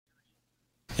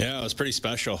Yeah, it was pretty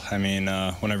special. I mean,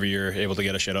 whenever you're able to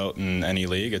get a shutout in any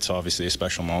league, it's obviously a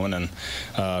special moment.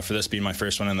 And for this being my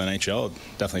first one in the NHL, it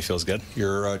definitely feels good.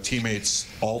 Your teammates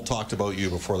all talked about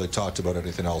you before they talked about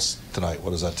anything else tonight.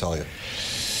 What does that tell you?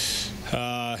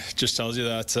 Just tells you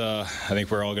that I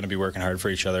think we're all going to be working hard for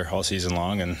each other all season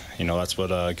long, and that's what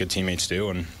good teammates do,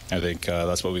 and I think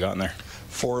that's what we got in there.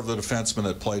 4 of the defensemen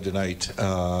that played tonight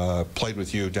played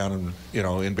with you down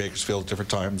in Bakersfield different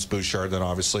times. Bouchard, then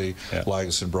obviously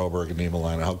Lagesson, Broberg, and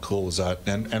Niemelainen. How cool is that?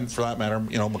 And for that matter,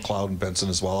 McLeod and Benson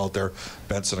as well out there.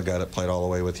 Benson, a guy that played all the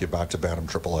way with you back to Bantam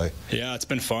AAA. Yeah, it's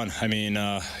been fun. I mean,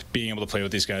 being able to play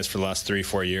with these guys for the last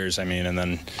 3-4 years. I mean, and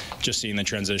then just seeing the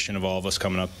transition of all of us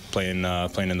coming up playing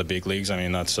in the big leagues. I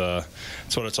mean, that's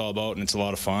what it's all about, and it's a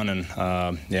lot of fun. And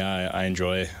I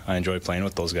enjoy playing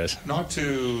with those guys. Not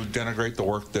to denigrate the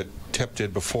work that Tip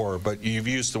did before, but you've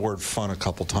used the word fun a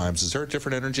couple times. Is there a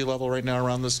different energy level right now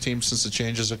around this team since the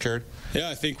changes occurred? Yeah,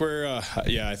 I think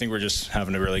we're just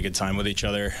having a really good time with each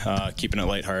other, keeping it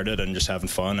lighthearted and just having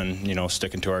fun, and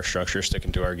sticking to our structure,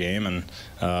 sticking to our game, and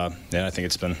I think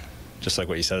it's been just like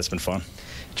what you said. It's been fun.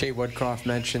 Jay Woodcroft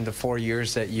mentioned the 4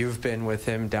 years that you've been with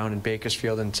him down in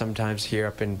Bakersfield and sometimes here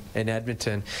up in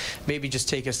Edmonton. Maybe just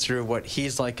take us through what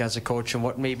he's like as a coach and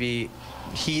what maybe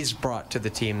he's brought to the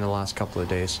team in the last couple of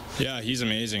days. Yeah, he's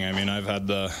amazing. I mean,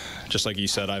 just like you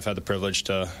said, I've had the privilege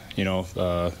to,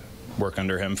 work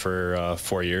under him for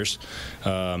 4 years.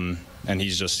 And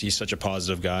he's such a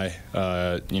positive guy.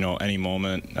 Any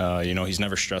moment, he's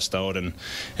never stressed out, and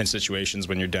in situations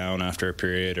when you're down after a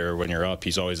period or when you're up,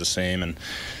 he's always the same. And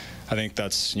I think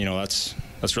that's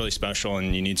really special,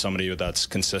 and you need somebody that's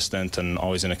consistent and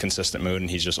always in a consistent mood, and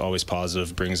he's just always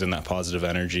positive, brings in that positive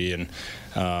energy, and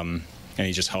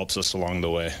he just helps us along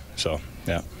the way. So,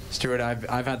 yeah. Stuart,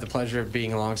 I've had the pleasure of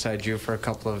being alongside you for a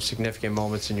couple of significant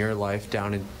moments in your life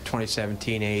down in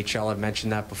 2017 AHL. I've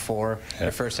mentioned that before. Yeah.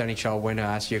 Your first NHL win, I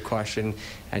asked you a question,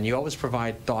 and you always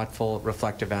provide thoughtful,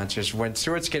 reflective answers. When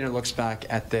Stuart Skinner looks back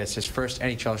at this, his first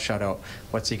NHL shutout,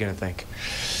 what's he going to think?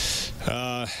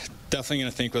 Definitely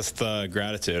going to think with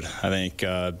gratitude. I think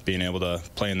being able to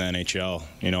play in the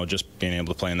NHL, just being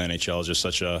able to play in the NHL is just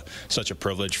such a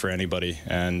privilege for anybody.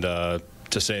 And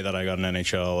to say that I got an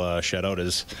NHL shutout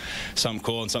is something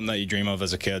cool and something that you dream of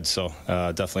as a kid. So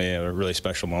definitely a really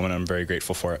special moment. I'm very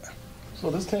grateful for it. So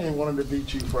this team wanted to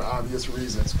beat you for obvious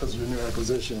reasons because of your new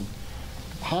acquisition.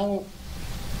 How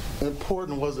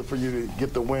important was it for you to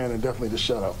get the win and definitely the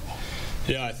shutout?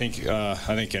 Yeah, I think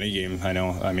any game. I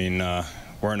know. I mean,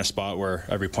 we're in a spot where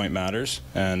every point matters,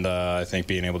 and I think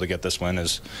being able to get this win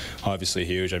is obviously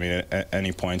huge. I mean,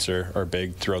 any points are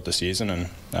big throughout the season, and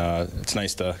it's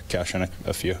nice to cash in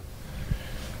a few.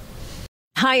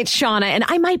 Hi, it's Shauna, and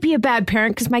I might be a bad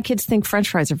parent because my kids think French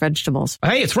fries are vegetables.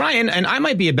 Hey, it's Ryan, and I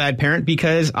might be a bad parent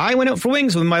because I went out for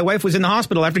wings when my wife was in the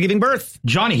hospital after giving birth.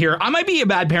 Johnny here. I might be a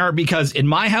bad parent because in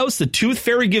my house, the tooth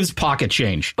fairy gives pocket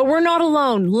change. But we're not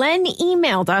alone. Len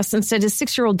emailed us and said his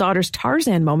 6-year-old daughter's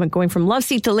Tarzan moment going from love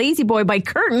seat to lazy boy by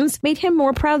curtains made him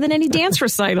more proud than any dance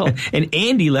recital. And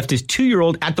Andy left his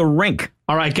 2-year-old at the rink.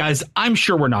 All right, guys, I'm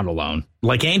sure we're not alone.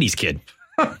 Like Andy's kid.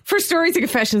 For stories and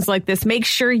confessions like this, make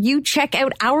sure you check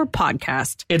out our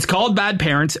podcast. It's called Bad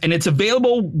Parents, and it's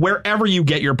available wherever you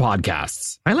get your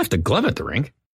podcasts. I left a glove at the rink.